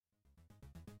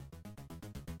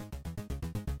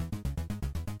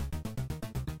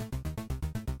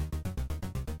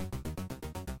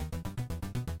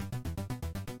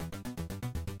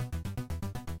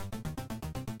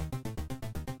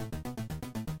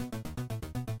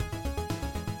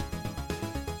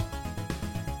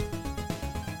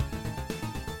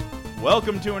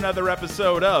Welcome to another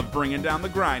episode of Bringing Down the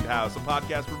Grindhouse, a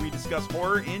podcast where we discuss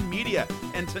horror in media.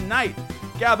 And tonight,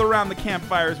 gather around the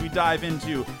campfire as we dive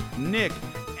into Nick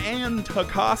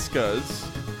Antokowska's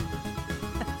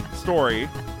story,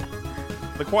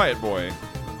 The Quiet Boy.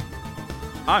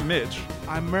 I'm Mitch.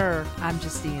 I'm Murr. I'm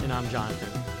Justine. And I'm Jonathan.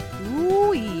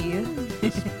 Ooh-wee.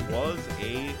 This was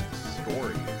a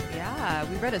story. Yeah,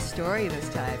 we read a story this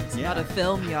time. It's Yeah. not a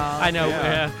film, y'all. I know,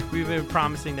 Yeah. we've been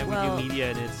promising that we Well- do media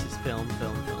and it's just film.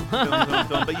 Film.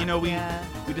 But you know,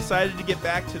 we decided to get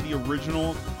back to the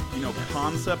original,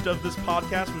 concept of this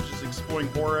podcast, which is exploring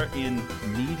horror in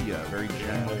media. Very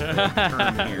general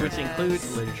term here. Which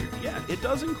includes literature. Yeah, it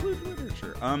does include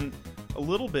literature. A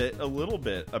little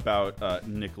bit about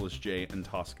Nicholas J.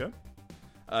 Antosca.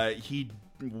 He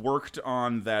worked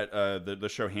on that the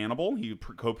show Hannibal. He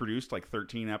co-produced like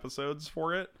 13 episodes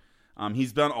for it.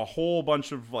 He's done a whole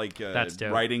bunch of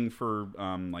writing for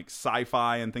like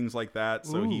sci-fi and things like that.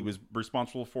 So he was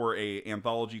responsible for a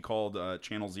anthology called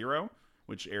Channel Zero,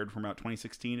 which aired from about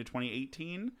 2016 to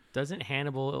 2018. Doesn't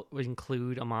Hannibal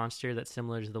include a monster that's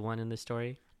similar to the one in this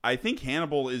story? I think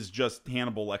Hannibal is just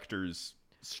Hannibal Lecter's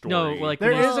story. No, like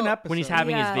There when is an episode. when he's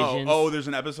having his visions. Oh, there's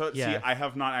an episode? Yeah. See, I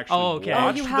have not actually okay.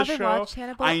 watched you the haven't show. watched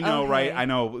Hannibal? I know, Okay. right? I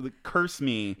know. Curse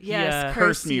me. Yes, Yeah.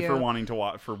 Curse me you. for wanting to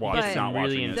watch, But not Some watching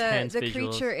really it. intense The visuals.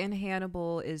 creature in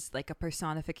Hannibal is like a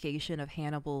personification of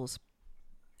Hannibal's,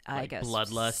 I Like guess,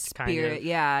 bloodlust kind spirit. of.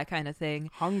 Yeah, kind of thing.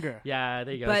 Hunger. Yeah,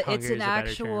 there you go. But Hunger it's is an a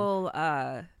better term. actual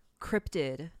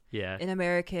cryptid Yeah. in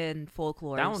American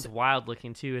folklore. That one's wild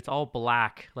looking too. It's all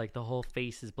black, like the whole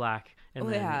face is black, and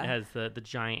then yeah. it has the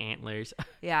giant antlers.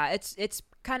 Yeah, it's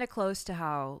kind of close to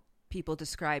how people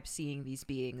describe seeing these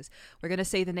beings. We're gonna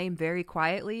say the name very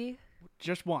quietly,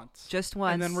 Just once. just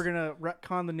once, And then we're going to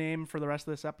retcon the name for the rest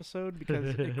of this episode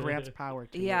because it grants power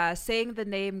to it. Yeah, saying the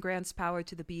name grants power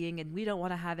to the being, and we don't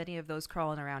want to have any of those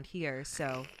crawling around here.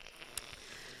 So,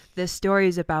 this story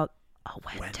is about a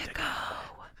Wendigo.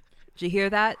 Did you hear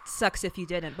that? Sucks if you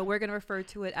didn't. But we're gonna refer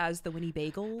to it as the Winnie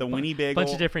Bagel, The Winnie Bagel.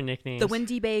 Bunch of different nicknames. the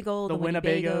Windy Bagel, The the Winnie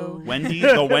Winnebago. Bagel,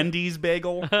 the Wendy's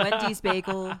Bagel. Wendy's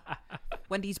Bagel,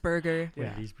 Wendy's Burger. Yeah.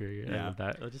 Wendy's burger. I Yeah. love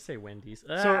that. I'll just say Wendy's.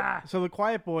 So the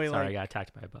Quiet Boy, Sorry, I like, got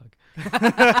attacked by a bug.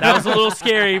 That was a little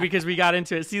scary because we got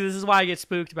into it. See, this is why I get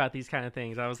spooked about these kind of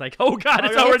things. I was like, oh God,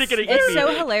 it's already going to get It's me.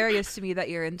 so hilarious to me that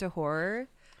you're into horror.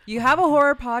 You have a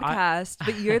horror podcast,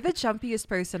 but you're the chumpiest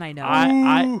person I know.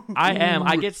 I am.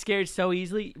 I get scared so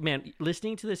easily. Man,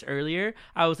 listening to this earlier,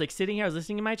 I was like sitting here, I was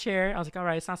listening in my chair. I was like, all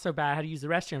right, it's not so bad. How to use the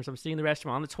restroom. So I'm sitting in the restroom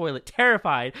on the toilet,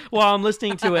 terrified while I'm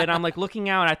listening to it. And I'm like looking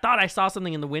out, and I thought I saw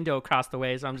something in the window across the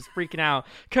way. So I'm just freaking out.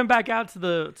 Come back out to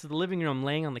the living room. I'm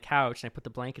laying on the couch, and I put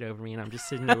the blanket over me, and I'm just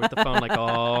sitting there with the phone like,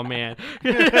 oh man.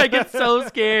 I get so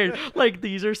scared. Like,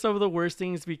 these are some of the worst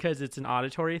things because it's an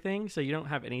auditory thing. So you don't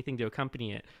have anything to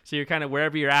accompany it. So you're kind of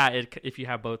wherever you're at, if you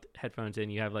have both headphones in,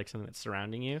 you have like something that's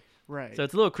surrounding you. right. So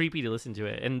it's a little creepy to listen to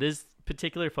it. And this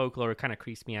particular folklore kind of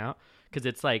creeps me out because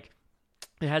it's like,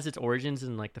 it has its origins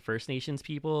in like the First Nations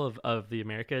people of the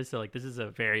Americas. So like this is a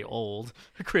very old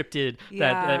cryptid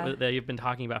Yeah. that you've been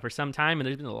talking about for some time. And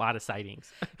there's been a lot of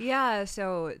sightings. Yeah,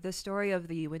 so the story of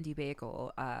the Windy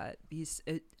Bagel,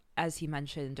 as he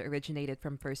mentioned, originated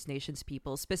from First Nations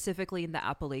people, specifically in the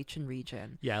Appalachian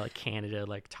region. Yeah, like Canada,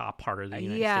 like top part of the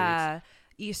United States. Yeah,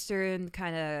 eastern,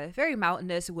 kind of very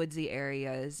mountainous, woodsy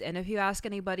areas. And if you ask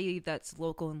anybody that's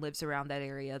local and lives around that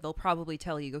area, they'll probably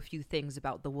tell you a few things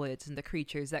about the woods and the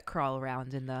creatures that crawl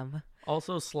around in them.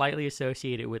 Also slightly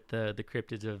associated with the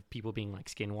cryptids of people being like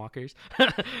skinwalkers.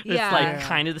 It's Yeah. like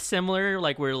kind of the similar,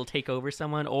 like where it'll take over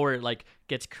someone or it like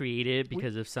gets created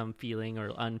because of some feeling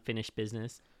or unfinished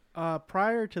business.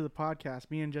 Prior to the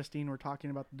podcast, me and Justine were talking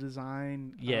about the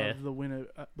design Yeah. of the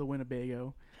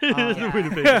Winnebago.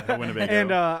 The Winnebago.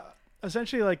 And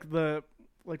essentially, like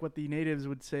what the natives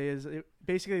would say is it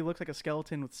basically looks like a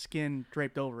skeleton with skin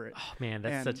draped over it. Oh man,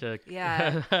 that's And- such a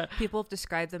Yeah, people have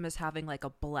described them as having like a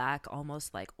black,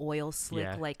 almost like oil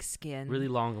slick-like skin. really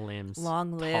long limbs,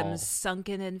 long limbs, tall.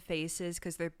 sunken in faces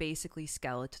because they're basically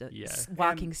skeletons, Yeah.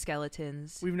 walking And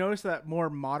skeletons. We've noticed that more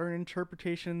modern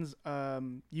interpretations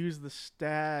use the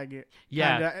stag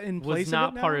Yeah, kinda in place was not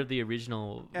of it part now. of the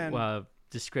original And-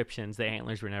 descriptions. The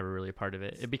antlers were never really a part of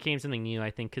it. It became something new,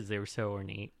 I think, because they were so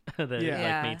ornate that it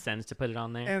Yeah. like made sense to put it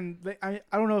on there. And I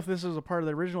don't know if this is a part of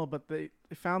the original, but they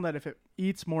found that if it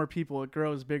eats more people, it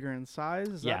grows bigger in size.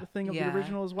 Is Yeah. that a thing of Yeah. the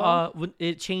original as well?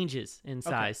 It changes in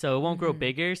size, Okay. so it won't grow Mhm.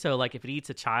 bigger. So like if it eats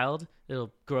a child,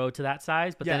 it'll grow to that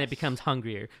size, but then it Yes. becomes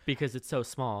hungrier because it's so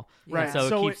small. Right. And so,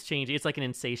 So it keeps changing. It's like an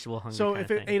insatiable hunger. So kind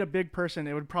if of it thing. ate a big person,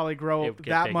 it would probably grow It would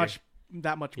get that bigger.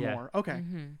 much Yeah. more. Okay.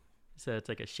 Mhm. So it's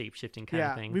like a shape shifting kind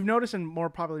of thing. We've noticed in more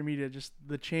popular media just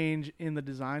the change in the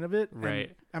design of it. Right.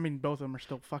 And, I mean, both of them are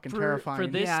still fucking For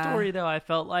terrifying. this story, though, I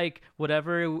felt like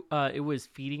whatever it was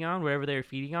feeding on, whatever they were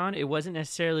feeding on, it wasn't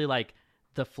necessarily like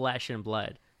the flesh and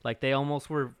blood. Like they almost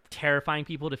were terrifying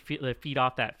people to feed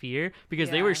off that fear because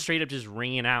they were straight up just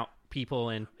wringing out people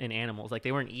and animals. Like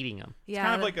they weren't eating them. It's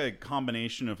kind of like a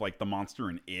combination of like the monster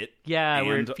and It. Yeah,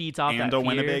 where it feeds off that and fear. a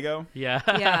Winnebago. Yeah.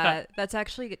 Yeah, that's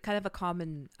actually kind of a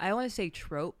common, I don't want to say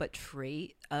trope, but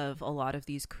trait of a lot of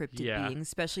these cryptid beings,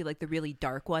 especially like the really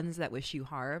dark ones that wish you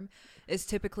harm, is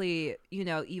typically, you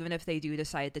know, even if they do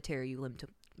decide to tear you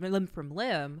limb from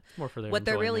limb, More for their what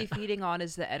they're really enjoyment. feeding on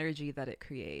is the energy that it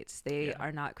creates. They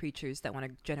are not creatures that want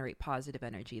to generate positive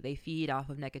energy. They feed off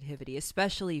of negativity,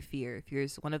 especially fear. Fear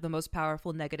is one of the most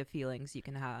powerful negative feelings you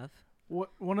can have.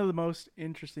 One of the most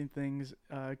interesting things,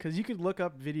 because you could look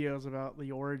up videos about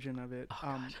the origin of it,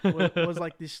 was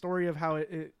like the story of how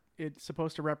it's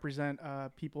supposed to represent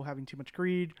people having too much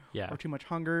greed or too much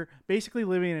hunger, basically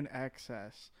living in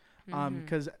excess.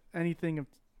 Because anything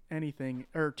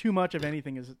or too much of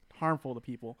anything is harmful to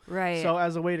people. Right. So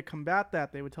as a way to combat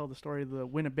that, they would tell the story of the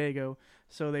Winnebago.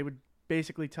 So they would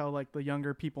basically tell like the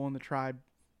younger people in the tribe,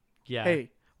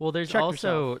 hey, well, there's check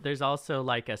also yourself.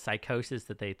 like a psychosis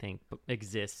that they think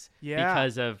exists Yeah.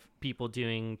 because of people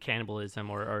doing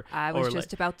cannibalism or I was or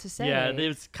just about to say. Yeah,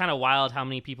 it's kind of wild how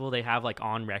many people they have like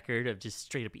on record of just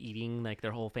straight up eating like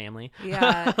their whole family.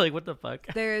 Yeah. Like what the fuck?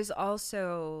 There's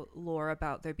also lore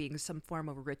about there being some form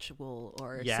of ritual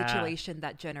or situation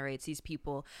that generates these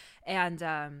people. And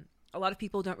a lot of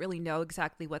people don't really know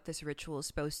exactly what this ritual is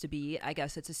supposed to be. I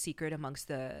guess it's a secret amongst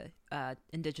the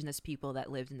indigenous people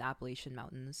that lived in the Appalachian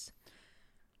Mountains.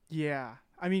 Yeah,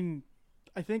 I mean,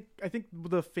 I think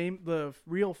the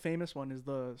real famous one is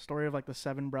the story of like the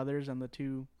 7 brothers and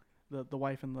the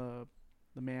wife and the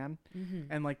man,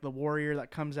 and like the warrior that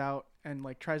comes out and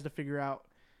like tries to figure out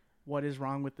what is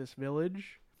wrong with this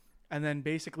village, and then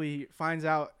basically finds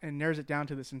out and narrows it down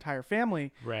to this entire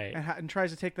family, Right. and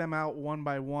tries to take them out one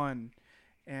by one,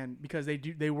 and because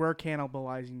they were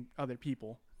cannibalizing other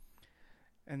people,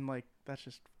 and like that's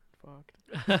just fucked.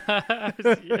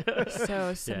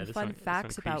 So some this fun one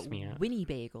facts about creeps me out. Winnie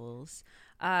bagels.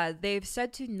 They've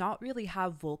said to not really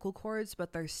have vocal cords,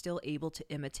 but they're still able to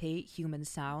imitate human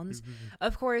sounds.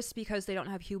 Of course, because they don't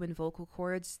have human vocal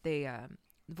cords, the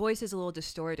voice is a little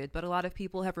distorted, but a lot of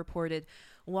people have reported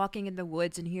walking in the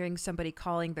woods and hearing somebody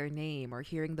calling their name or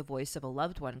hearing the voice of a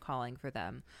loved one calling for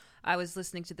them. I was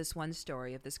listening to this one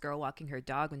story of this girl walking her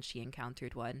dog when she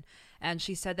encountered one, and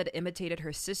she said that it imitated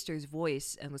her sister's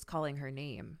voice and was calling her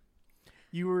name.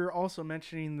 You were also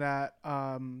mentioning that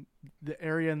the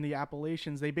area in the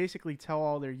Appalachians, they basically tell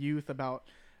all their youth about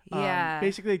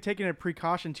basically taking a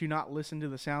precaution to not listen to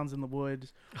the sounds in the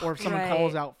woods, or if someone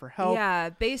calls out for help. Yeah,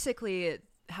 basically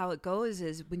how it goes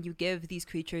is when you give these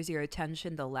creatures your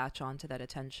attention, they'll latch on to that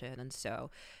attention. And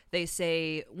so they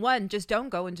say, one, just don't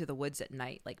go into the woods at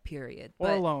night, like period.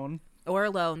 Or alone. Or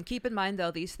alone. Keep in mind,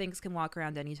 though, these things can walk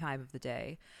around any time of the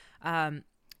day.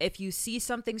 If you see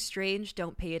something strange,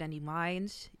 don't pay it any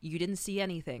mind. You didn't see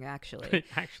anything, actually.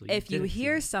 If you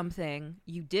hear something,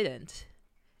 you didn't.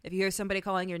 If you hear somebody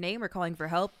calling your name or calling for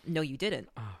help, no, you didn't.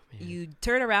 Oh, man. You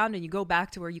turn around and you go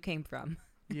back to where you came from.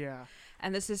 Yeah.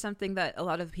 And this is something that a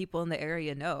lot of people in the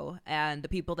area know. And the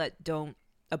people that don't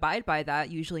abide by that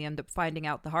usually end up finding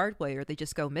out the hard way, or they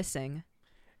just go missing.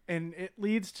 And it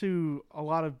leads to a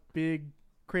lot of big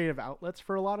creative outlets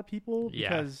for a lot of people.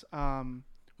 Because,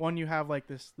 one, you have like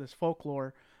this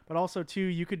folklore, but also, two,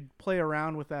 you could play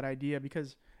around with that idea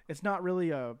because it's not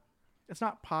really it's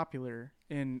not popular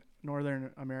in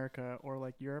Northern America or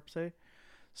like Europe, say.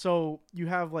 So you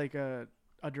have like a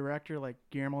director like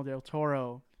Guillermo del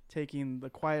Toro taking The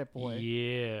Quiet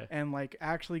Boy, and like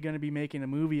actually going to be making a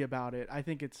movie about it. I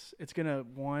think it's going to,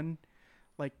 one,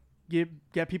 like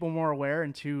get people more aware,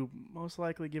 and two, most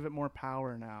likely give it more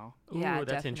power now. Ooh, Yeah,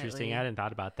 that's interesting. definitely. I hadn't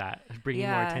thought about that. Bringing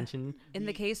more attention. In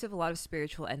the case of a lot of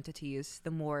spiritual entities,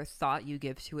 the more thought you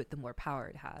give to it, the more power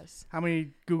it has. How many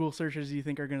Google searches do you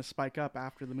think are going to spike up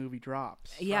after the movie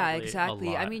drops? Yeah, Probably a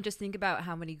exactly. I lot. mean, just think about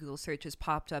how many Google searches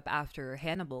popped up after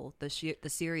Hannibal, the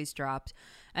series dropped.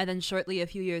 And then shortly a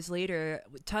few years later,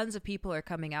 tons of people are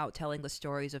coming out telling the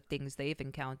stories of things they've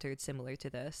encountered similar to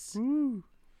this. Ooh.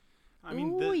 I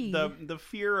mean, Ooh. the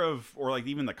fear of, or like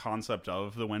even the concept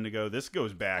of the Wendigo, this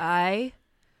goes back.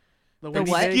 The what?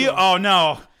 Winnebago. Oh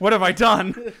no! What have I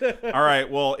done? All right.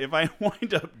 Well, if I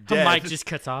wind up The dead, mic just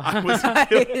cuts off.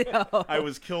 I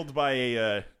was killed by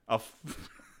a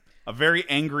very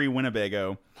angry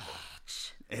Winnebago.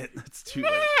 It's too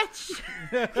late.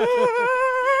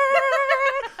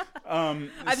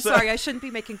 I'm sorry. I shouldn't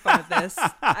be making fun of this.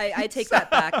 I take that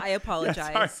back. I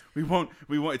apologize. Yeah, we won't.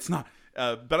 It's not.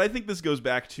 But I think this goes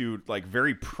back to like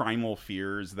very primal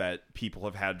fears that people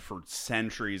have had for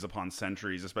centuries upon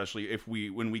centuries, especially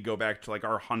when we go back to like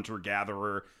our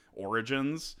hunter-gatherer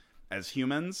origins as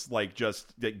humans, like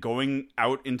just going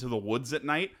out into the woods at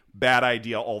night, bad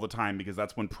idea all the time, because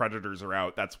that's when predators are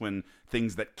out. That's when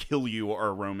things that kill you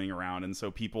are roaming around. And so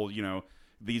people,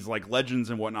 these like legends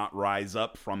and whatnot rise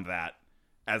up from that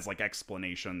as like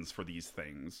explanations for these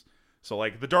things. So,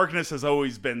 like, the darkness has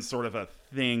always been sort of a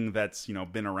thing that's,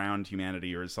 been around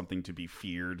humanity or is something to be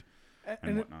feared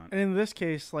and whatnot. And in this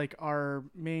case, like, our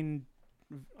main,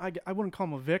 I wouldn't call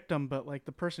him a victim, but, like,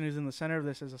 the person who's in the center of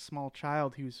this is a small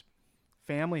child whose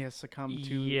family has succumbed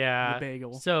to the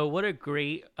bagel. So what a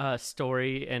great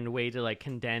story and way to, like,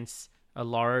 condense a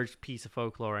large piece of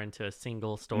folklore into a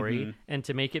single story and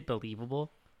to make it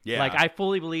believable. Yeah. Like, I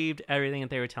fully believed everything that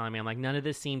they were telling me. I'm like, none of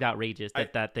this seemed outrageous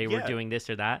that they were doing this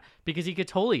or that, because he could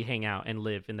totally hang out and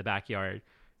live in the backyard,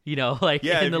 like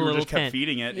in the little just tent. Kept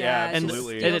feeding it.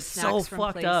 Absolutely. And it's so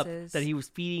fucked up that he was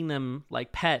feeding them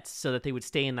like pets so that they would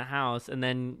stay in the house. And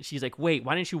then she's like, wait,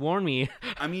 why didn't you warn me?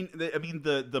 I mean,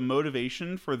 the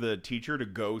motivation for the teacher to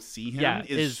go see him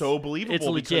is so believable. It's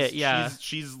legit.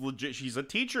 She's legit. She's a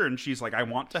teacher, and she's like, I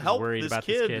want to help this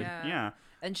kid. Yeah.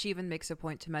 And she even makes a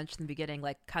point to mention in the beginning,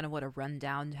 like, kind of what a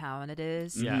rundown town it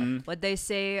is. Yeah. What they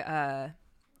say,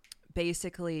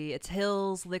 basically, it's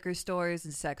hills, liquor stores,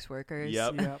 and sex workers.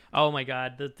 Yep. Oh, my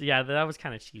God. That was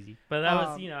kind of cheesy. But that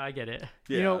was, I get it.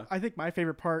 Yeah. I think my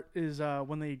favorite part is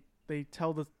when they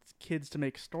tell the kids to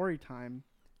make story time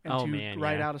and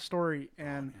write out a story.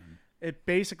 And it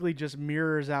basically just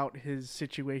mirrors out his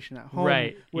situation at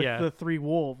home with the three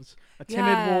wolves. A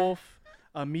timid wolf,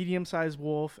 a medium-sized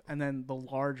wolf, and then the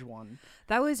large one.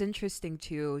 That was interesting,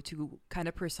 too, to kind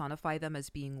of personify them as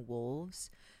being wolves.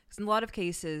 Because in a lot of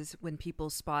cases, when people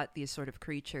spot these sort of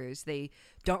creatures, they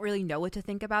don't really know what to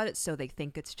think about it, so they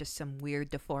think it's just some weird,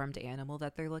 deformed animal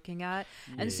that they're looking at.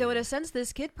 Yeah. And so, in a sense,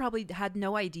 this kid probably had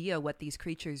no idea what these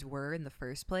creatures were in the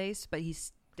first place, but he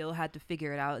still had to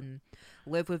figure it out and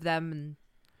live with them and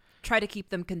try to keep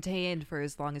them contained for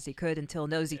as long as he could until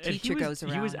nosy teacher goes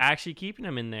around. He was actually keeping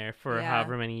them in there for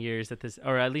however many years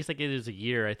or at least like it was a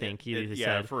year, I think. He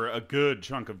said for a good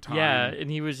chunk of time. Yeah, and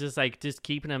he was just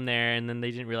keeping them there, and then they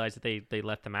didn't realize that they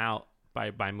let them out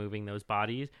by moving those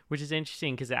bodies, which is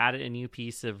interesting because it added a new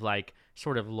piece of like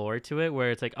sort of lore to it,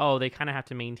 where it's like, oh, they kind of have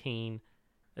to maintain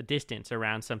a distance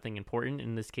around something important.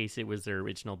 In this case, it was their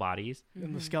original bodies.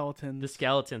 And the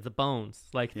skeletons, the bones.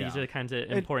 Like, these are the kinds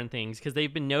of important things, because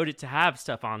they've been noted to have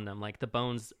stuff on them, like the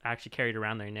bones actually carried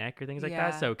around their neck or things like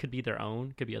that. So it could be their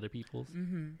own, could be other people's.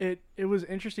 It was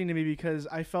interesting to me because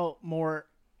I felt more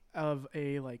of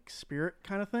a like spirit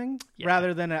kind of thing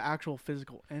rather than an actual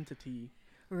physical entity.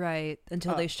 Right,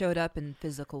 until they showed up in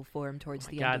physical form towards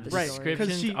the end of the story.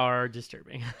 Descriptions are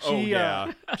disturbing.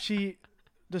 She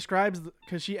describes,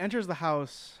 because she enters the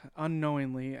house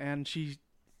unknowingly and she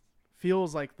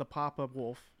feels like the Papa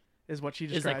Wolf is what she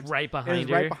describes. Is like right behind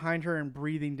her. Right behind her and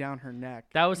breathing down her neck.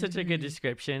 That was such a good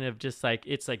description of just like,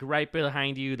 it's like right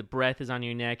behind you, the breath is on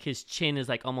your neck, his chin is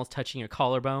like almost touching your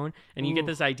collarbone, and you get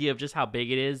this idea of just how big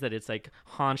it is, that it's like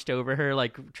haunched over her,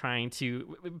 like trying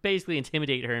to basically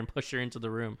intimidate her and push her into the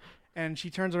room. And she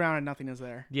turns around and nothing is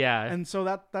there. Yeah. And so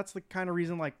that's the kind of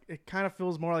reason, like, it kind of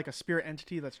feels more like a spirit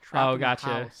entity that's trapped in the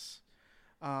house.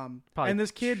 And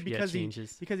this kid, because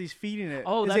he's feeding it,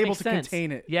 is able to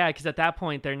contain it. Yeah, because at that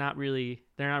point they're not really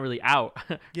out.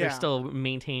 They're still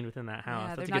maintained within that house.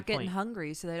 Yeah, that's they're not getting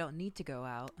hungry, so they don't need to go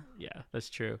out. Yeah, that's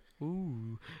true.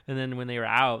 Ooh. And then when they were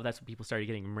out, that's when people started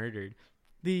getting murdered.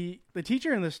 The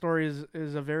teacher in this story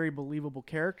is a very believable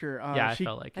character. I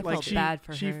felt like I felt bad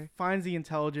for her. She finds the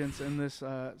intelligence in this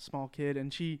small kid,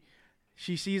 and she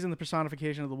sees in the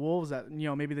personification of the wolves that,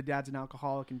 maybe the dad's an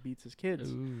alcoholic and beats his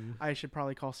kids. Ooh. I should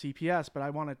probably call CPS, but I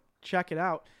want to check it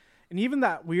out. And even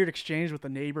that weird exchange with the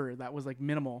neighbor that was like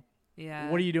minimal.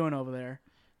 Yeah. What are you doing over there?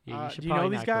 Yeah, do you know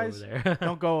these guys?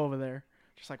 Don't go over there.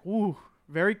 Just like, woo,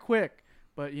 very quick.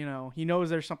 But he knows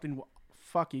there's something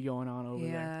fucky going on over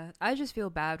there. Yeah, I just feel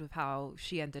bad with how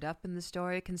she ended up in the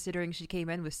story, considering she came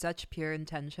in with such pure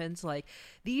intentions. Like,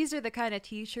 these are the kind of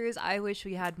teachers I wish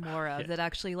we had more of that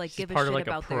actually like give a shit about their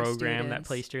students. Part of like a program that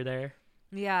placed her there.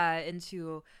 Yeah,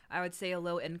 into, I would say, a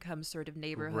low-income sort of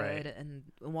neighborhood, and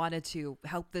wanted to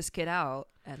help this kid out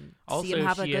and see him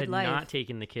have a good life. Also, if she had not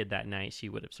taken the kid that night, she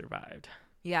would have survived.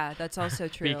 Yeah, that's also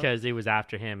true. Because it was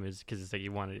after him, because it's like he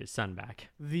wanted his son back.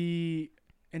 The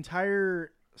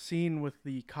entire scene with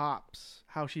the cops,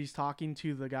 how she's talking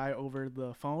to the guy over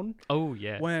the phone. Oh,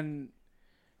 yeah. When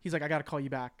he's like, I got to call you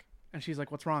back. and she's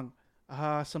like, "What's wrong?"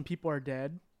 Some people are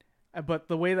dead. But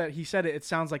the way that he said it, it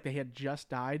sounds like they had just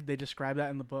died. They describe that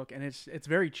in the book, and it's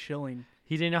very chilling.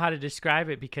 He didn't know how to describe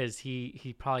it because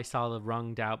he probably saw the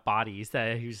wrunged out bodies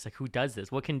that he was just like, who does this?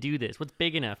 What can do this? What's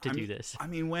big enough to do this? I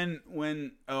mean,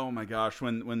 when oh my gosh,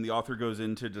 when the author goes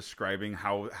into describing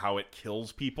how it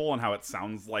kills people and how it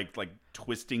sounds like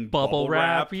twisting bubble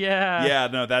wrap. Yeah.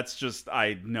 No, that's just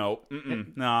nah.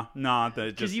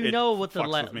 Because you know what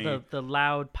the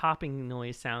loud popping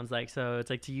noise sounds like, so it's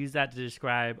like to use that to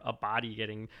describe a body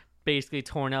getting basically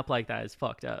torn up like that is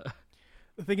fucked up.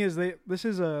 The thing is, this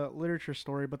is a literature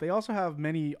story, but they also have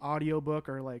many audiobook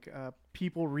or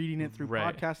people reading it through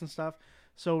podcasts and stuff.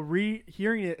 So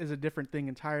hearing it is a different thing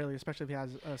entirely, especially if it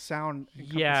has a sound.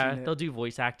 Yeah, they'll do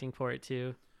voice acting for it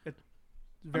too. It's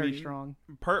very strong.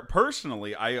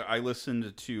 Personally, I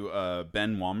listened to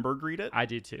Ben Womberg read it. I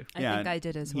did too. I think I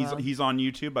did as well. He's on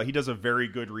YouTube, but he does a very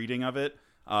good reading of it.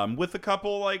 With a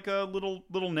couple little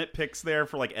nitpicks there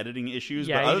for editing issues,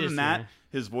 but other than that,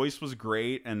 his voice was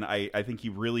great, and I think he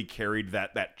really carried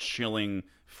that chilling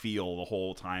feel the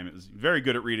whole time. It was very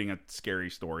good at reading a scary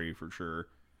story for sure.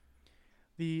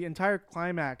 The entire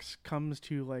climax comes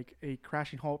to a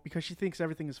crashing halt because she thinks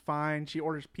everything is fine. She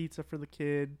orders pizza for the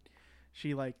kid.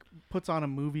 She puts on a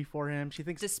movie for him. She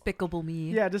thinks Despicable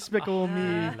Me. Yeah, Despicable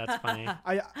Me. That's funny.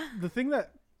 The thing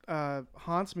that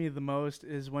haunts me the most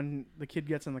is when the kid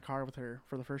gets in the car with her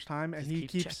for the first time and he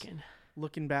keeps checking,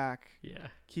 looking back,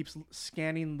 keeps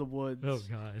scanning the woods. Oh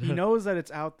god, he knows that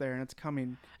it's out there and it's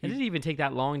coming. It didn't even take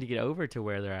that long to get over to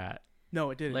where they're at. No,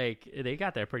 it didn't. They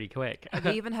got there pretty quick.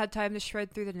 They even had time to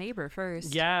shred through the neighbor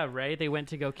first. Yeah, right. They went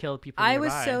to go kill people I nearby.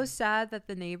 was so sad that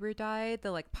the neighbor died,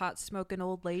 the pot smoking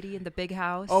old lady in the big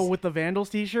house. Oh, with the Vandals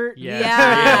t-shirt?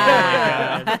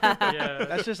 Yeah. Yeah.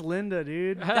 That's just Linda,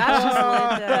 dude. That's just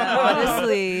Linda,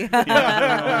 honestly. Oh my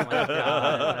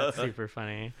god, that's super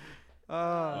funny.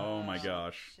 Oh my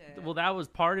gosh. Shit. Well, that was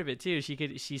part of it too.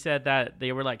 She said that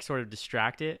they were sort of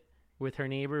distracted with her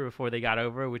neighbor before they got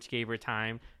over, which gave her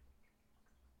time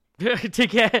to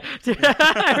get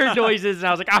her noises, and I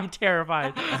was like, I'm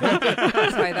terrified.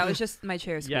 Sorry, that was just my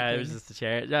chair squeaking. Yeah, it was just the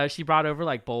chair. She brought over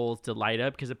bowls to light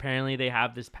up because apparently they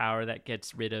have this power that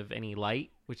gets rid of any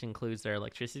light, which includes their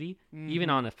electricity. Mm-hmm.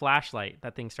 Even on a flashlight,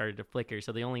 that thing started to flicker.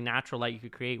 So the only natural light you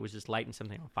could create was just lighting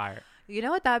something on fire. You know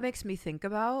what that makes me think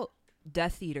about?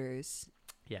 Death Eaters.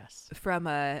 Yes. From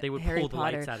they would Harry pull the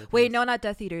Potter. lights out of things. Wait, no, not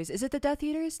Death Eaters. Is it the Death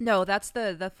Eaters? No, that's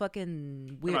the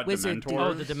fucking wizard dude.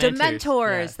 Oh, the Dementors.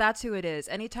 Yeah. That's who it is.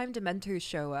 Anytime Dementors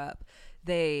show up,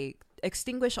 they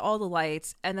extinguish all the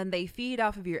lights and then they feed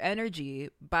off of your energy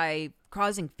by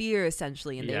causing fear,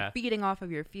 essentially, and they're feeding off of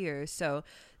your fear. So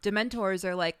Dementors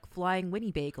are like flying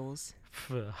Winnie bagels.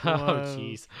 Oh,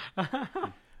 jeez.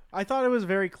 I thought it was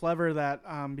very clever that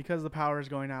because the power is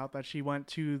going out, that she went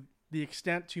to the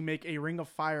extent to make a ring of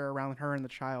fire around her and the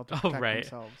child to protect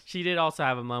themselves. She did also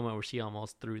have a moment where she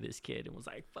almost threw this kid and was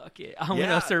like, fuck it, I'm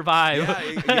gonna survive.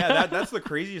 That's the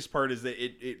craziest part is that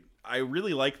I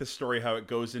really like the story, how it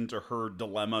goes into her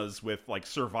dilemmas with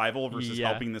survival versus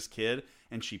helping this kid,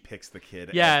 and she picks the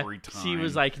kid every time. She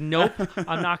was like, nope,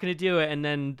 I'm not going to do it. And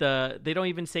then they don't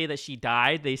even say that she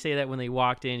died. They say that when they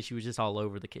walked in, she was just all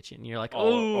over the kitchen. You're like,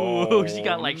 she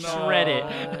got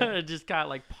shredded. Just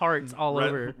got parts all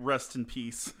over. Rest in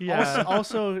peace. Yeah.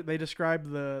 Also, they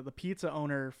described the pizza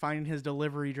owner finding his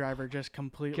delivery driver just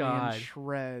completely in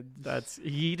shreds.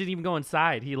 He didn't even go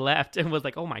inside. He left and was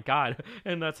like, oh my God.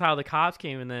 And that's how the cops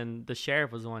came. And then the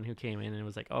sheriff was the one who came in and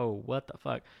was like, oh, what the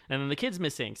fuck? And then the kid's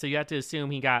missing. So you have to assume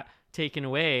he got taken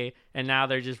away and now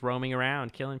they're just roaming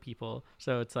around killing people.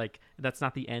 So it's that's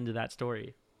not the end of that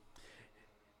story.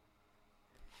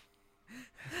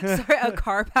 Sorry, a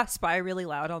car passed by really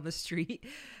loud on the street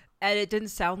and it didn't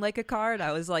sound like a car, and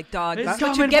I was like, dog, that's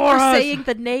what you get for saying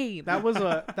the name. That was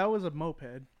a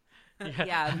moped.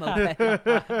 Yeah,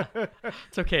 moped.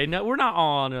 It's okay. No, we're not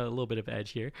all on a little bit of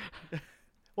edge here.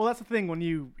 Well, that's the thing when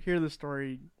you hear the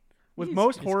story with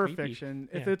most horror fiction,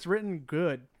 if it's written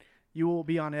good, you will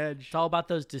be on edge. It's all about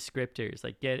those descriptors,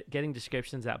 getting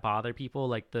descriptions that bother people,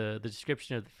 the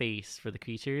description of the face for the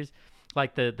creatures.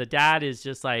 The dad is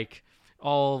just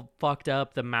all fucked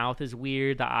up. The mouth is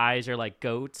weird. The eyes are like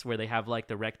goats where they have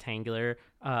the rectangular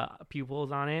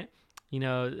pupils on it. You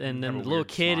know, and then have a the little weird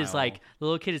kid is smile. like, the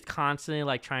little kid is constantly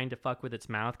like trying to fuck with its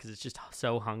mouth because it's just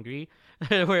so hungry,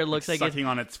 where it looks like it's sucking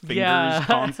on its fingers Yeah.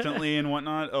 constantly and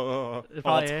whatnot. Oh, while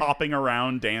Probably- it's hopping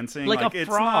around dancing Like a it's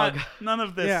frog. Not, none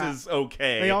of this Yeah. is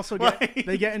okay. They also Like-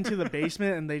 get into the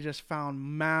basement and they just found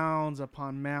mounds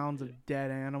upon mounds of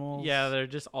dead animals. Yeah, they're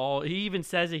just all. He even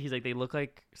says it. He's like, they look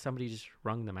like somebody just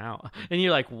wrung them out, and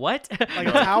you're like, what? like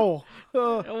a towel.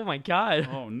 Oh my god.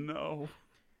 Oh no.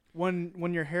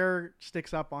 When your hair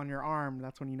sticks up on your arm,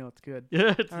 that's when you know it's good.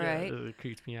 Right. It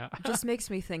creeps me out. It just makes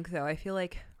me think, though. I feel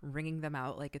like wringing them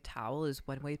out like a towel is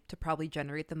one way to probably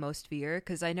generate the most fear.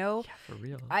 Because I know, For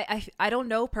real. I don't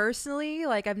know personally.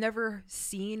 Like, I've never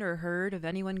seen or heard of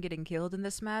anyone getting killed in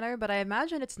this manner, but I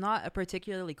imagine it's not a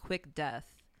particularly quick death.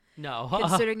 No.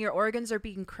 Considering your organs are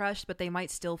being crushed, but they might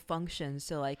still function.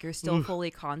 So, like, you're still fully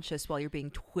conscious while you're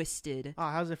being twisted. Oh,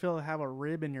 how does it feel to have a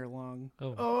rib in your lung?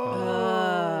 Oh.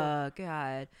 Oh,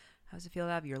 God. How does it feel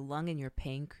to have your lung and your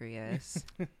pancreas?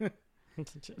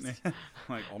 It's just,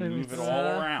 Like I'll move it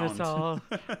all it's around. all.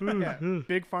 Yeah,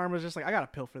 Big Pharma's just like, I got a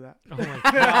pill for that. Oh my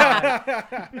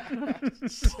god.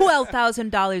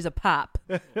 $12,000 a pop.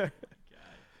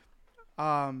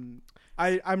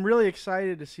 I'm really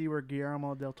excited to see where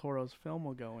Guillermo del Toro's film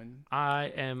will go in. I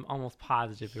am almost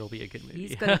positive it'll be a good movie.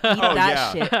 He's gonna eat Oh,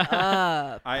 that yeah. shit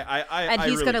up. And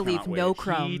He's gonna leave no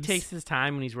crumbs. He takes his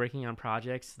time when he's working on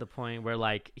projects to the point where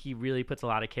like he really puts a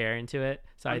lot of care into it.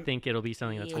 So I think it'll be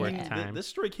something that's worth Yeah. the time. This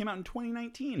story came out in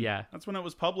 2019. Yeah. That's when it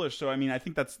was published. So I mean, I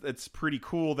think it's pretty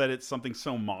cool that it's something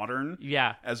so modern.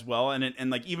 Yeah. As well, and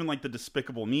like even like the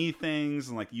Despicable Me things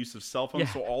and like use of cell phones.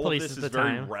 Yeah, So all of places this the is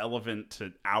very time. relevant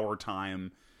to our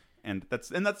time, and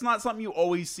that's not something you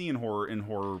always see in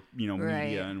horror media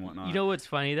Right. and whatnot. You know what's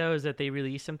funny though is that they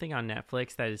released something on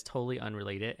Netflix that is totally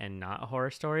unrelated and not a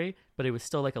horror story, but it was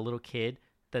still like a little kid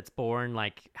that's born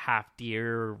like half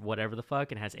deer or whatever the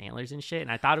fuck and has antlers and shit, and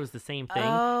I thought it was the same thing,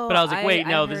 Oh, but I was like, wait,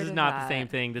 no, I've this heard is of not the that. same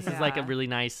thing. This is like a Yeah. really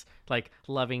nice like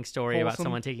loving story about Wholesome.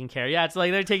 someone taking care. Yeah, it's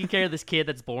like they're taking care of this kid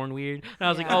that's born weird, and I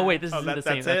was like, Yeah. oh wait, this Oh, isn't the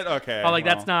that's same. it. Okay. I'm like,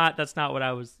 well. that's not what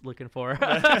I was looking for.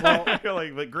 You're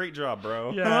like, but great job,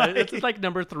 bro. Yeah, it's like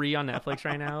number 3 on Netflix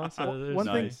right now. So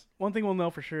there's- One thing we'll know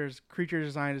for sure is Creature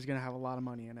Design is going to have a lot of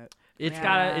money in it.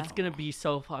 Yeah. it's gonna be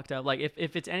so fucked up. Like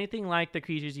if it's anything like the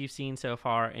creatures you've seen so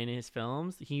far in his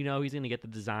films, he's gonna get the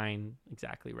design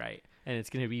exactly right, and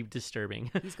it's gonna be disturbing.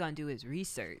 He's gonna do his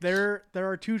research. There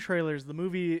are 2 trailers. The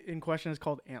movie in question is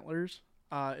called Antlers.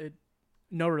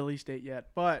 No release date yet,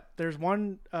 but there's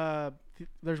one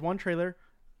trailer.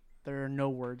 There are no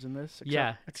words in this,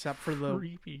 except for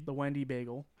Creepy. the Wendy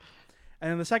bagel. And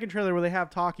then the second trailer where they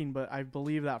have talking, but I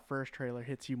believe that first trailer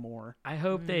hits you more. I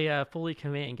hope they fully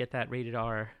commit and get that rated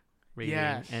R rating,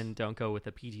 Yes. and don't go with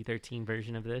the PG-13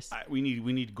 version of this. We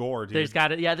need gore, dude. There's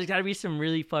gotta be some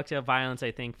really fucked up violence,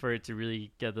 I think, for it to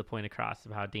really get the point across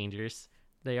of how dangerous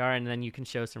they are, and then you can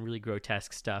show some really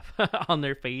grotesque stuff on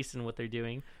their face and what they're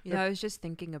doing. You know, I was just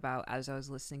thinking about as I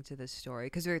was listening to this story,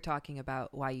 because we were talking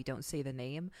about why you don't say the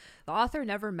name. The author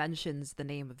never mentions the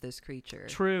name of this creature.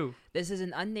 True. This is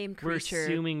an unnamed We're creature,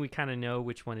 assuming we kind of know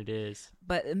which one it is.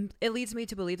 but it leads me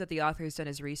to believe that the author has done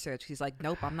his research. He's like,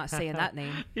 nope, I'm not saying that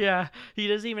name. Yeah, he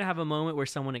doesn't even have a moment where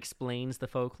someone explains the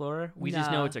folklore. We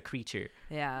just know No. it's a creature,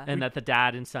 Yeah. and that the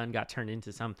dad and son got turned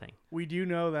into something. We do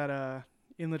know that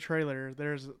in the trailer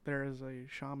there is a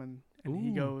shaman, and he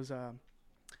Ooh. goes,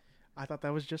 I thought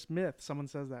that was just myth. Someone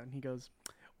says that, and he goes,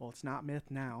 well, it's not myth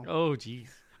now. Oh, jeez.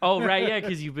 Oh, right, yeah,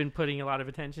 because you've been putting a lot of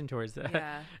attention towards that.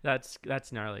 Yeah.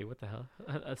 That's gnarly. What the hell?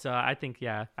 So I think,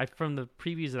 yeah, from the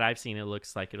previews that I've seen, it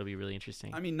looks like it'll be really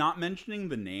interesting. I mean, not mentioning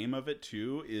the name of it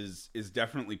too is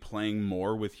definitely playing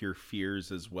more with your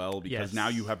fears as well, because Yes. now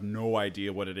you have no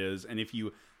idea what it is, and if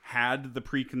you had the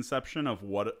preconception of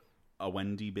what a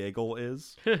Wendy bagel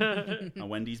is, a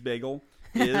Wendy's bagel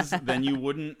is, then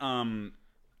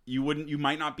you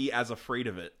might not be as afraid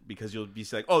of it, because you'll be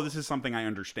like, oh, this is something I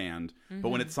understand. But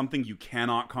when it's something you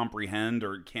cannot comprehend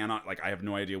or cannot, like, I have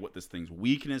no idea what this thing's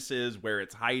weakness is, where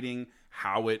it's hiding,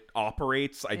 how it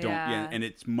operates, I don't, Yeah. and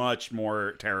it's much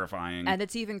more terrifying. And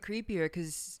it's even creepier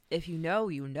because if you know,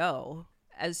 you know.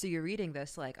 As so you're reading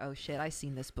this like, oh shit, I've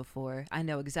seen this before. I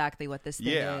know exactly what this thing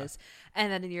Yeah. is.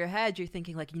 And then in your head, you're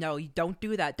thinking like, no, you don't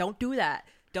do that. Don't do that.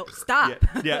 Don't stop.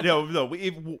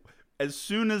 No. As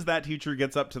soon as that teacher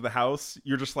gets up to the house,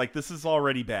 you're just like, this is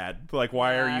already bad. Like,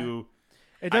 why Yeah. are you?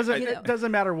 It doesn't. You know- It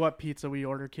doesn't matter what pizza we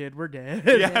order, kid. We're dead.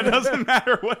 Yeah, it doesn't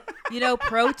matter what. You know,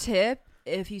 pro tip,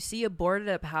 if you see a boarded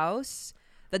up house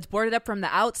that's boarded up from the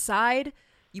outside,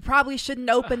 You probably shouldn't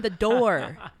open the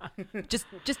door.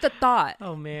 just a thought.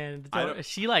 Oh man,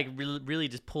 she like really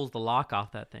just pulls the lock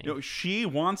off that thing. No, she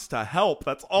wants to help.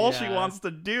 That's all she Yeah. wants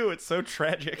to do. It's so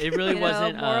tragic. It really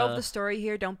wasn't. Moral of the story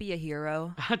here: don't be a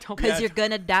hero, don't because you're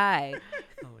gonna die.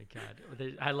 Oh my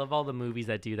god, I love all the movies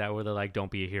that do that, where they're like, "Don't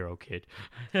be a hero, kid."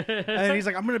 And he's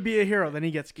like, I'm gonna be a hero. Then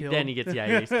he gets killed. Then he gets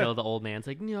he's killed. The old man's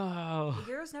like, no.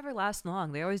 Heroes never last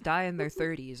long. They always die in their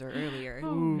 30s or earlier.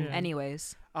 Ooh. Yeah.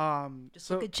 Anyways, just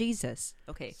so look at Jesus.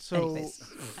 Okay. so Anyways.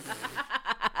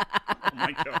 Oh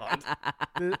my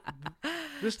god.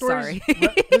 this story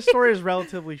this story is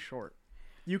relatively short.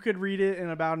 You could read it in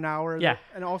about an hour. Yeah.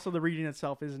 And also the reading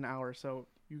itself is an hour, so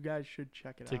you guys should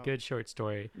check it It's out. a good short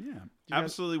story. Yeah, guys-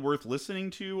 absolutely worth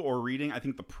listening to or reading. I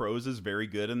think the prose is very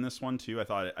good in this one too.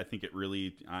 I think it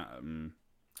really, I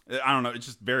don't know, it's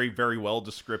just very, very well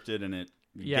descripted, and it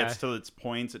gets to its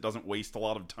points. It doesn't waste a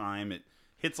lot of time. It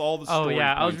hits all the story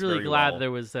I was points really very glad well.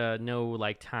 there was no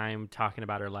like time talking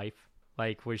about her life,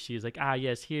 like where she was like,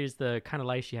 yes, here's the kind of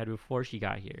life she had before she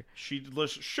got here. She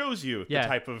shows you Yeah. the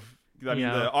type of. I You mean,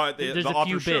 know, the there's a author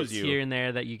few shows bits you. here and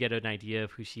there that you get an idea of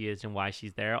who she is and why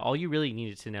she's there. All you really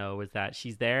needed to know was that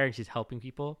she's there and she's helping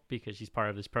people because she's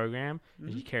part of this program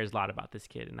and she cares a lot about this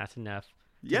kid, and that's enough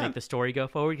to Yeah. make the story go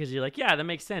forward, because you're like, yeah, that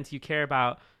makes sense. You care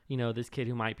about, this kid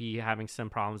who might be having some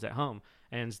problems at home.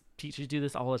 And teachers do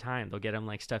this all the time. They'll get them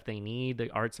like stuff they need, the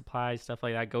art supplies, stuff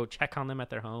like that. Go check on them at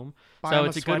their home. Buy So them a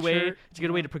it's a good way. sweatshirt. It's a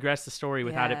good way to progress the story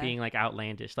without it Yeah. being like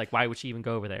outlandish. Like, why would she even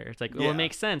go over there? It's like, well, Yeah. it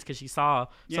makes sense because she saw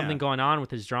something Yeah. going on with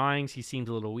his drawings. He seems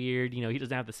a little weird. He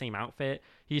doesn't have the same outfit.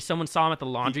 Someone saw him at the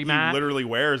He laundromat. literally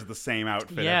wears the same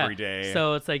outfit every day.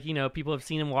 So it's like, people have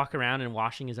seen him walk around and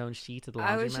washing his own sheets at the laundromat.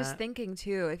 I was just thinking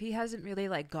too, if he hasn't really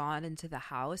like gone into the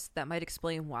house, that might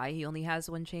explain why he only has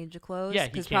one change of clothes. Yeah, he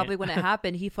because can't. probably when it happened,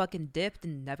 he fucking dipped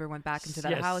and never went back into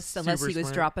that Yes, house unless super he was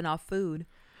smart. dropping off food.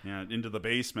 yeah, into the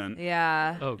basement.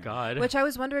 Yeah. Oh God. Which I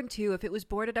was wondering too, if it was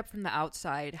boarded up from the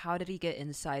outside, how did he get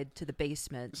inside to the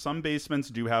basement? Some basements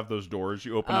do have those doors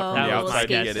you open up Oh, from the That the was outside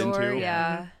to my get guess. door, into.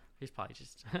 yeah. He's probably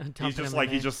just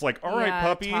He's just like, all right, Yeah,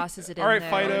 puppy. tosses it All in right,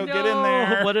 there. Fido, Oh, get in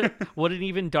there. What an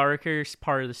even darker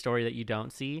part of the story that you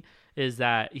don't see is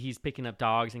that he's picking up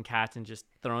dogs and cats and just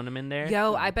throwing them in there.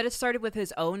 Yo, I bet it started with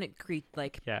his own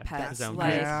Yeah, pets. his own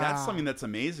Like, pets. That's something that's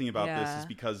amazing about this Yeah. is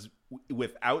because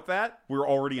without that, we're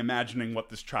already imagining what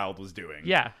this child was doing.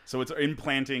 Yeah. So it's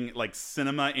implanting like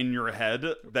cinema in your head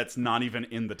that's not even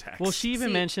in the text. Well, she even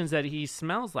See- mentions that he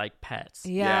smells like pets.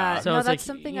 Yeah, Yeah. So no, it's that's like,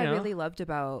 something you I know. really loved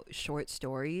about short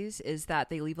stories is that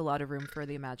they leave a lot of room for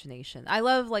the imagination. I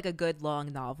love like a good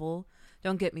long novel.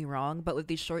 Don't get me wrong, but with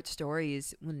these short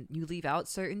stories, when you leave out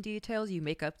certain details, you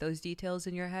make up those details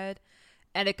in your head,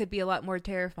 and it could be a lot more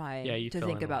terrifying Yeah, you to fill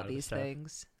think in a lot about of the these stuff.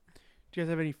 things. Do you guys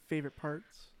have any favorite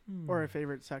parts or a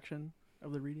favorite section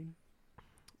of the reading?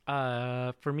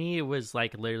 For me, it was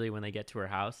like literally when they get to her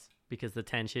house, because the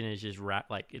tension is just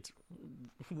it's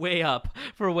way up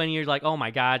for when you're like, oh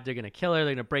my God, they're gonna kill her,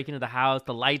 they're gonna break into the house,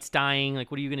 the light's dying, like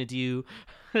what are you gonna do?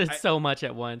 It's so much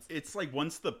at once. it's like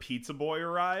once the pizza boy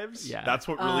arrives, Yeah. that's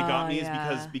what really got me is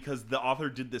yeah. because the author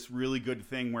did this really good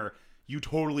thing where you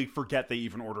totally forget they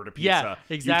even ordered a pizza. Yeah,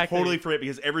 exactly. You totally forget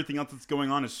because everything else that's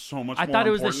going on is so much I more thought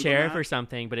it was the important than sheriff that. or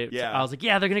something, but Yeah. I was like,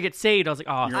 yeah, they're gonna get saved. I was like,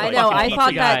 oh, You're I like, know, fucking I pizza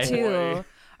thought that guy. too. Boy.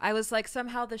 I was like,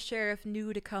 somehow the sheriff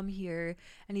knew to come here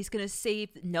and he's gonna save.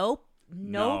 Nope.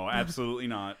 No, absolutely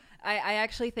not. I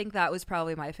actually think that was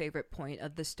probably my favorite point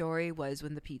of the story was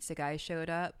when the pizza guy showed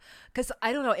up. Because,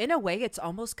 I don't know, in a way, it's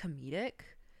almost comedic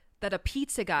that a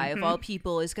pizza guy, of all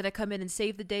people, is going to come in and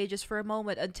save the day just for a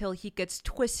moment until he gets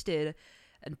twisted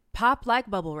and pop like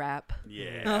bubble wrap.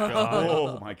 Yeah.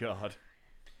 Oh my god.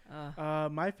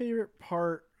 My favorite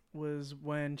part was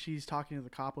when she's talking to the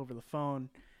cop over the phone,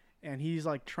 and he's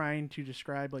like trying to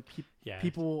describe like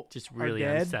people just are really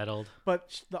dead, unsettled.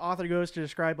 but the author goes to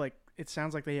describe like it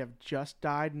sounds like they have just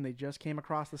died and they just came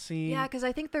across the scene. Yeah, because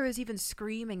I think there was even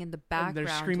screaming in the and background. they're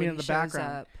screaming when in the he shows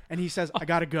background, up. and he says, "I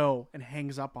gotta go," and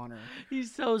hangs up on her.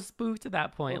 He's so spooked at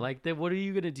that point. Like, what are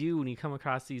you gonna do when you come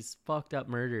across these fucked up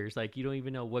murders? Like, you don't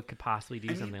even know what could possibly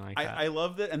do something like that. I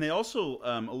love that, and they also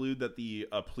allude that the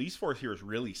police force here is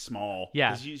really small. Yeah.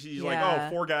 'Cause she's like, Yeah. oh,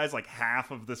 4 guys, like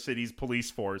half of the city's police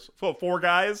force. So 4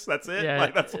 guys, that's it. Yeah,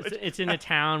 Like, that's it's in a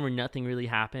town where nothing really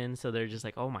happens, so they're just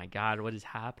like, oh my God, what is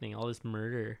happening? All this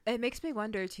murder. It makes me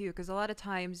wonder too, because a lot of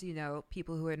times,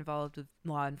 people who are involved with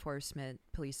law enforcement,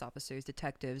 police officers,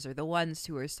 detectives, are the ones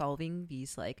who are solving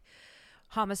these like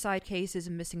homicide cases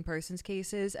and missing persons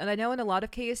cases. And I know in a lot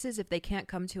of cases, if they can't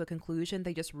come to a conclusion,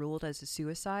 they just rule it as a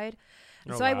suicide.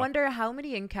 And Oh, so I wow. wonder how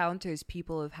many encounters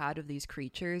people have had of these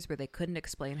creatures where they couldn't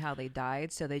explain how they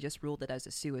died, so they just ruled it as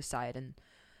a suicide and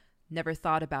never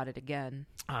thought about it again.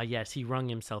 Yes, he wrung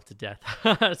himself to death.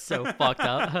 So fucked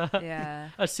up. Yeah.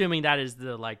 Assuming that is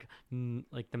the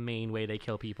the main way they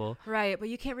kill people. Right, but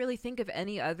you can't really think of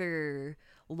any other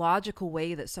logical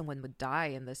way that someone would die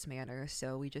in this manner,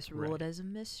 so we just rule it as a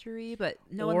mystery. But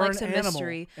no one likes a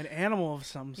mystery. An animal of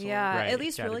some sort. Yeah, Right, at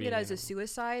least gotta ruling be it an as a animal.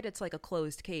 suicide, it's like a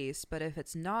closed case. But if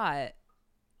it's not,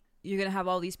 you're going to have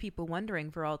all these people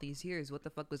wondering for all these years what the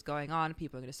fuck was going on.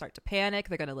 People are going to start to panic.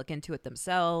 They're going to look into it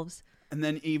themselves. And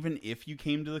then even if you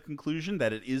came to the conclusion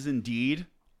that it is indeed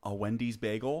a Wendy's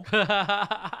bagel,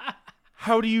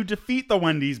 how do you defeat the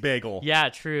Wendy's bagel? Yeah,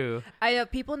 true. I know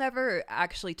people never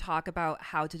actually talk about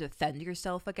how to defend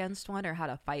yourself against one or how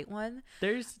to fight one.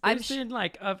 There's I'm been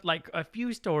like a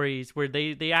few stories where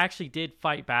they actually did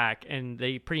fight back and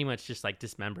they pretty much just like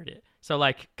dismembered it. So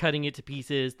like cutting it to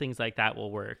pieces, things like that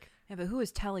will work. Yeah, but who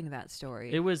is telling that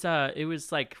story? It was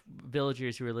like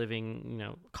villagers who were living,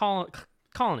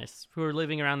 colonists who were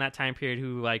living around that time period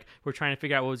who like were trying to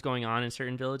figure out what was going on in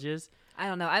certain villages. I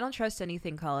don't know. I don't trust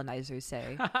anything colonizers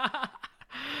say.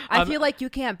 I feel like you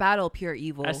can't battle pure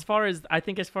evil. As far as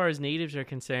natives are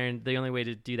concerned, the only way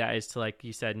to do that is to, like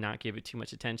you said, not give it too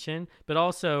much attention, but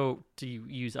also to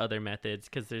use other methods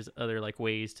because there's other like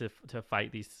ways to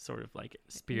fight these sort of like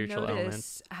spiritual Notice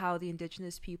elements. how the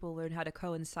indigenous people learn how to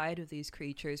coincide with these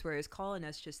creatures, whereas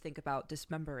colonists just think about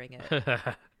dismembering it.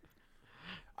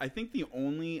 I think the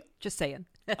only Just saying.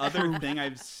 other thing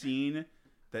I've seen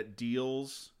that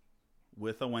deals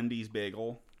with a Wendy's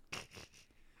bagel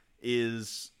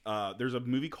is there's a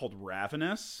movie called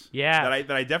Ravenous. Yeah.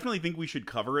 That I definitely think we should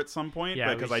cover at some point.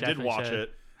 Yeah, because we I did definitely watch should.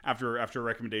 it after a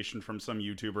recommendation from some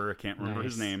YouTuber. I can't remember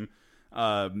his Nice. name.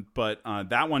 But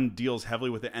that one deals heavily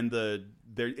with it, and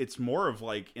it's more of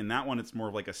like in that one it's more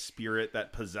of like a spirit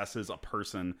that possesses a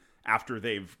person after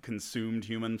they've consumed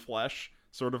human flesh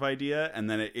sort of idea, and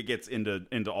then it gets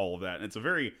into all of that. And it's a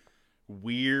very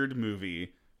weird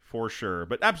movie for sure,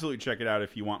 but absolutely check it out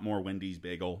if you want more Wendy's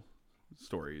bagel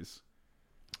stories.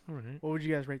 All right. What would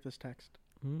you guys rate this text?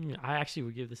 I actually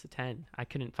would give this a 10. I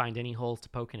couldn't find any holes to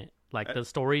poke in it. Like the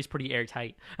story's pretty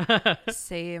airtight.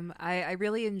 Same. I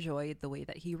really enjoyed the way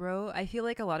that he wrote. I feel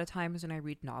like a lot of times when I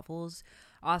read novels,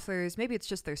 authors, maybe it's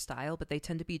just their style, but they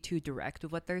tend to be too direct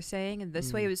with what they're saying. And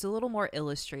this way it was a little more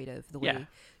illustrative, the way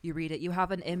you read it. You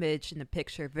have an image and a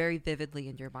picture very vividly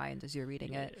in your mind as you're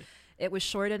reading it. It was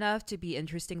short enough to be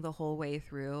interesting the whole way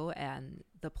through, and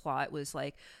the plot was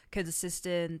like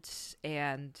consistent,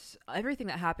 and everything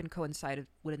that happened coincided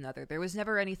with another. There was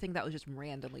never anything that was just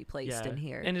randomly placed in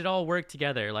here. And it all worked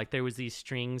together. Like there was these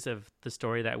strings of the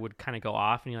story that would kind of go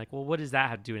off, and you're like, well, what does that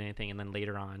have to do with anything? And then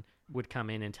later on would come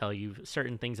in and tell you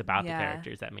certain things about the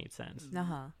characters that made sense.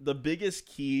 The biggest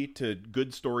key to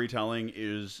good storytelling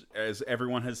is, as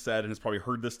everyone has said and has probably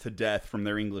heard this to death from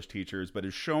their English teachers, but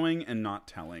is showing and not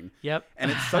telling. Yep.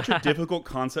 And it's such a difficult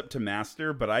concept to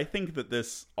master, but I think that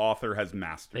this author has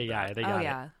mastered that. They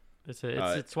got it.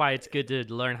 It's why it's good to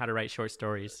learn how to write short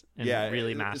stories and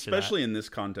really master especially in this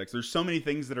context. There's so many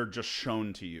things that are just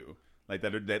shown to you. Like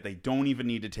that they don't even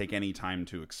need to take any time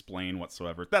to explain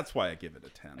whatsoever. That's why I give it a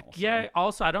 10. Also. Yeah.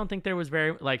 Also, I don't think there was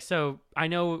very so I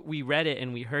know we read it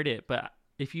and we heard it, but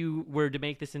if you were to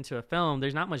make this into a film,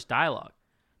 there's not much dialogue.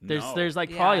 There's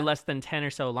like probably less than 10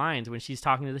 or so lines when she's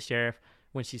talking to the sheriff,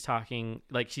 when she's talking,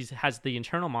 like she has the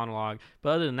internal monologue. But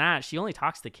other than that, she only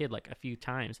talks to the kid like a few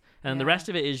times. And the rest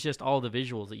of it is just all the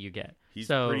visuals that you get. He's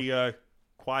pretty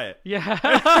quiet. Yeah.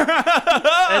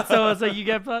 And so it's like you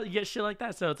get shit like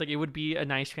that. So it's like it would be a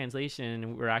nice translation,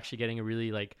 and we're actually getting a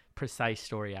really like precise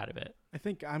story out of it. I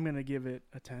think I'm going to give it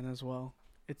a 10 as well.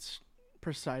 It's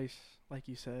precise, like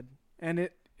you said. And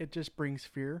it just brings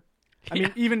fear. I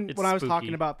mean, even when I was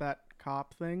talking about that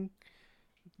cop thing,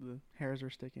 the hairs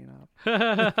are sticking up.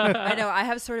 I know. I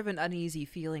have sort of an uneasy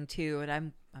feeling too, and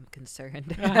I'm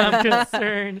concerned. I'm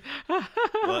concerned.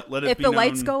 Let it if be the known,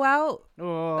 lights go out,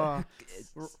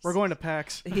 we're going to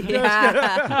PAX.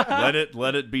 yeah.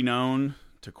 let it be known,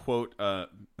 to quote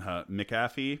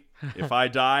McAfee, if I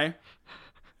die,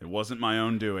 it wasn't my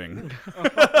own doing. I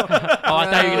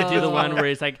thought you were going to do the one where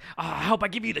he's like, I hope I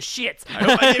give you the shits. I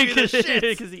hope I give you the shits.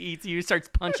 Because he eats you, starts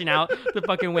punching out the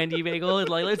fucking Wendy bagel. It's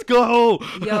like, let's go.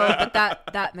 Yo, but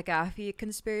that McAfee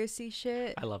conspiracy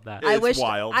shit. I love that. It's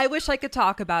wild. I wish I could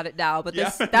talk about it now, but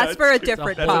that's it's- for a it's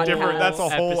different that's a podcast. different- that's a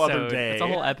whole other day. It's a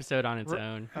whole episode on its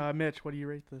own. Mitch, what do you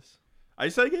rate this? I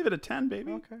said I gave it a 10,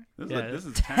 baby. Okay. This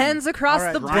is 10. Tens across All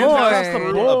right, the Grimes board. across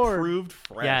the board. Approved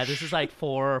fresh. Yeah, this is like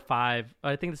 4 or 5.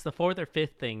 I think it's the 4th or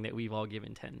 5th thing that we've all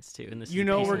given 10s to in this. You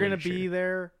know piece we're of going to literature. be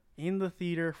there in the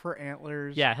theater for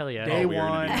Antlers. Yeah, hell yeah. Day we are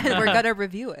one. gonna And we're gonna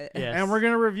review it. Yes. And we're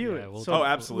going to review Yeah, it. we'll- So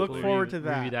absolutely. look forward to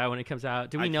Review that. that when it comes out.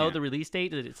 Do we I know can't. the release date?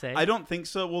 Did it say? I don't think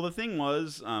so. Well, the thing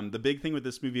was, the big thing with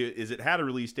this movie is it had a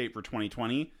release date for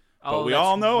 2020, but Oh, we that's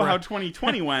all know how right.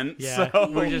 2020 went. Yeah, So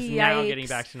we're just now Yikes. getting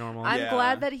back to normal. I'm Yeah.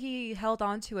 glad that he held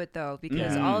on to it though,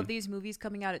 because Mhm. all of these movies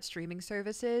coming out at streaming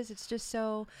services, it's just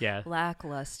so Yeah.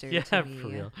 lackluster Yeah, to for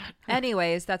me. real.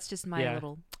 Anyways, that's just my Yeah.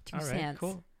 little 2 All right, cents.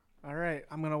 cool. All right.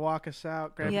 I'm going to walk us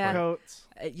out. Grab Yeah. your coats.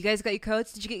 You guys got your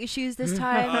coats? Did you get your shoes this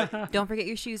time? Don't forget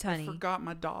your shoes, honey. forgot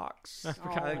my docs. I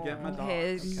forgot to get my docs.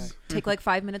 Okay, Okay. take like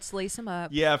 5 minutes to lace them up.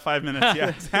 Yeah, 5 minutes.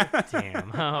 Yeah.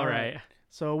 Damn. All right.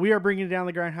 So we are bringing down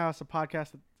the Grindhouse, a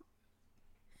podcast that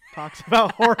talks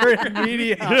about horror and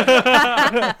media.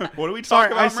 What do we talk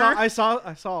Sorry, about, Merc? I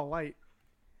saw a light.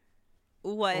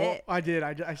 What? Well, I did.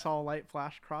 I saw a light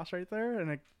flash across right there,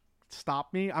 and it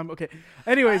stopped me. I'm okay.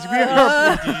 Anyways, we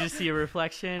are. Did you just see a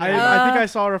reflection? I think I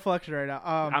saw a reflection right now.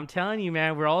 I'm telling you,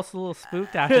 man, we're all a little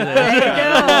spooked after this. I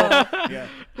know. Yeah.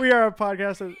 We are a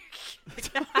podcast that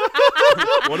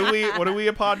What are we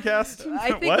a podcast?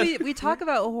 I think What? we talk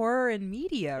about horror and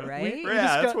media, right? we Yeah,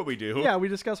 discuss- that's what we do. Yeah, we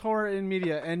discuss horror in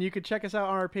media, and you could check us out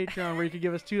on our Patreon, where you could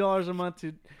give us $2 a month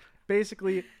to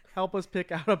basically help us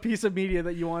pick out a piece of media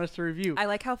that you want us to review. I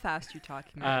like how fast you're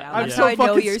talking right now. I'm That's so how I know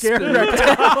fucking you're scared spooked. right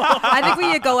now. I think we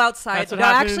need to go outside. That's what No,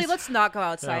 actually, happens. let's not go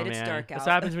outside. Oh, It's man. dark That's out.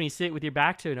 what happens when you sit with your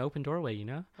back to an open doorway, you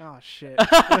know? Oh shit!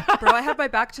 Bro, I have my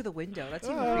back to the window. That's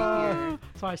even creepier.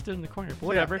 That's why I stood in the corner. So,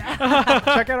 Whatever.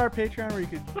 check out our Patreon, where you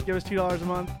could give us $2 a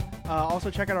month. Also,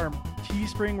 check out our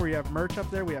Teespring, where you have merch up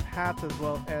there. We have hats as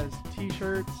well as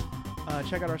T-shirts.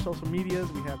 Check out our social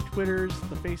medias. We have Twitters,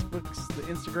 the Facebooks, the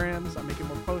Instagrams. I'm making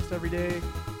more posts every day.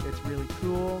 It's really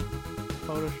cool.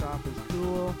 Photoshop is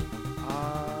cool.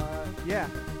 Yeah.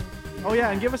 Oh yeah,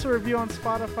 and give us a review on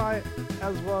Spotify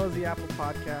as well as the Apple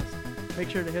Podcast. Make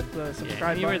sure to hit the Yeah,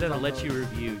 subscribe anywhere button. that'll let you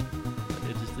review.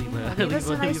 Just leave Yeah, a, leave leave us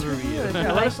a a, nice leave a review. review. Yeah,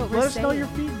 I let us, like what let we're us know saying. your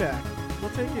feedback.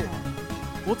 We'll take it.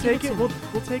 We'll Give take it it. to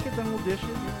We'll take it. Then we'll dish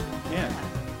it. Yeah.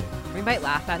 We might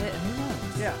laugh at it. Who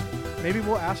knows? Yeah. Maybe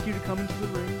we'll ask you to come into the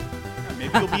ring.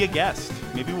 Maybe you'll be a guest.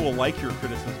 Maybe we'll like your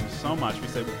criticism so much we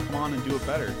say, well, come on and do it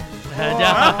better.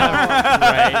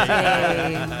 Right.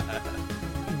 Dang.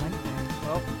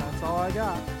 Well, that's all I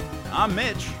got. I'm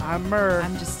Mitch. I'm Murr.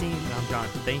 I'm just seeing. I'm John.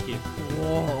 Thank you.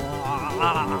 Whoa.